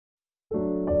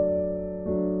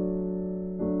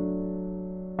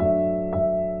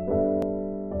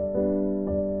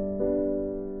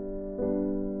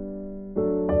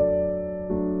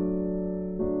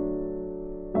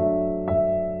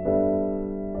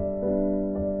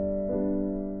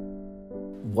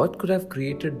what could have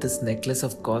created this necklace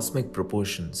of cosmic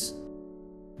proportions?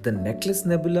 The Necklace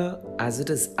Nebula, as it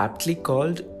is aptly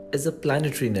called, is a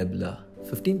planetary nebula,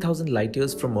 15,000 light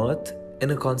years from Earth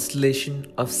in a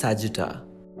constellation of Sagittarius.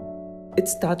 It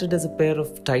started as a pair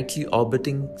of tightly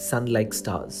orbiting sun-like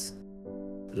stars.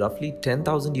 Roughly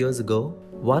 10,000 years ago,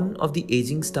 one of the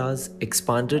aging stars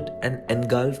expanded and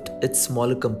engulfed its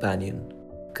smaller companion,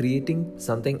 creating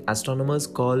something astronomers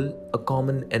call a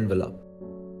common envelope.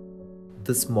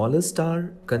 The smaller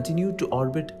star continued to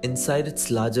orbit inside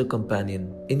its larger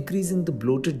companion, increasing the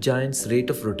bloated giant's rate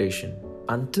of rotation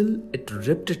until it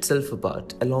ripped itself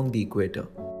apart along the equator.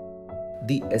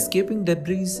 The escaping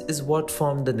debris is what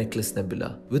formed the Necklace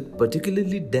Nebula, with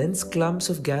particularly dense clumps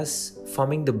of gas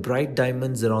forming the bright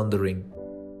diamonds around the ring.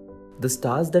 The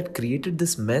stars that created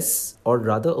this mess, or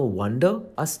rather a wonder,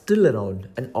 are still around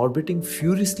and orbiting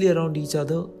furiously around each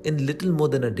other in little more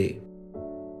than a day.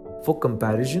 For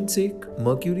comparison's sake,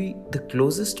 Mercury, the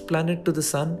closest planet to the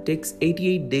Sun, takes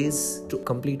 88 days to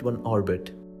complete one orbit.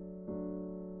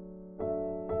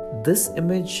 This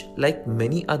image, like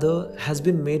many other, has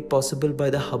been made possible by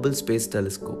the Hubble Space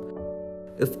Telescope.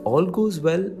 If all goes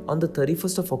well, on the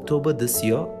 31st of October this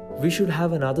year, we should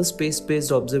have another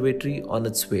space-based observatory on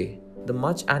its way, the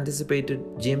much-anticipated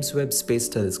James Webb Space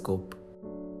Telescope.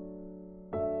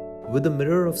 With a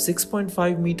mirror of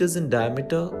 6.5 meters in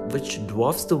diameter, which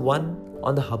dwarfs the one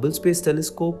on the Hubble Space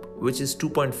Telescope, which is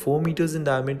 2.4 meters in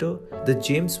diameter, the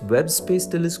James Webb Space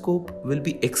Telescope will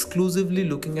be exclusively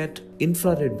looking at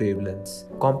infrared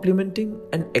wavelengths, complementing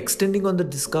and extending on the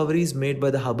discoveries made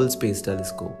by the Hubble Space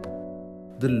Telescope.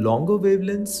 The longer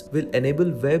wavelengths will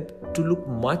enable Webb to look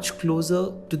much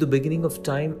closer to the beginning of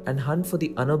time and hunt for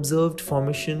the unobserved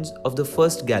formations of the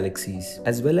first galaxies,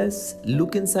 as well as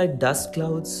look inside dust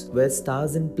clouds where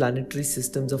stars and planetary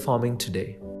systems are forming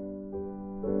today.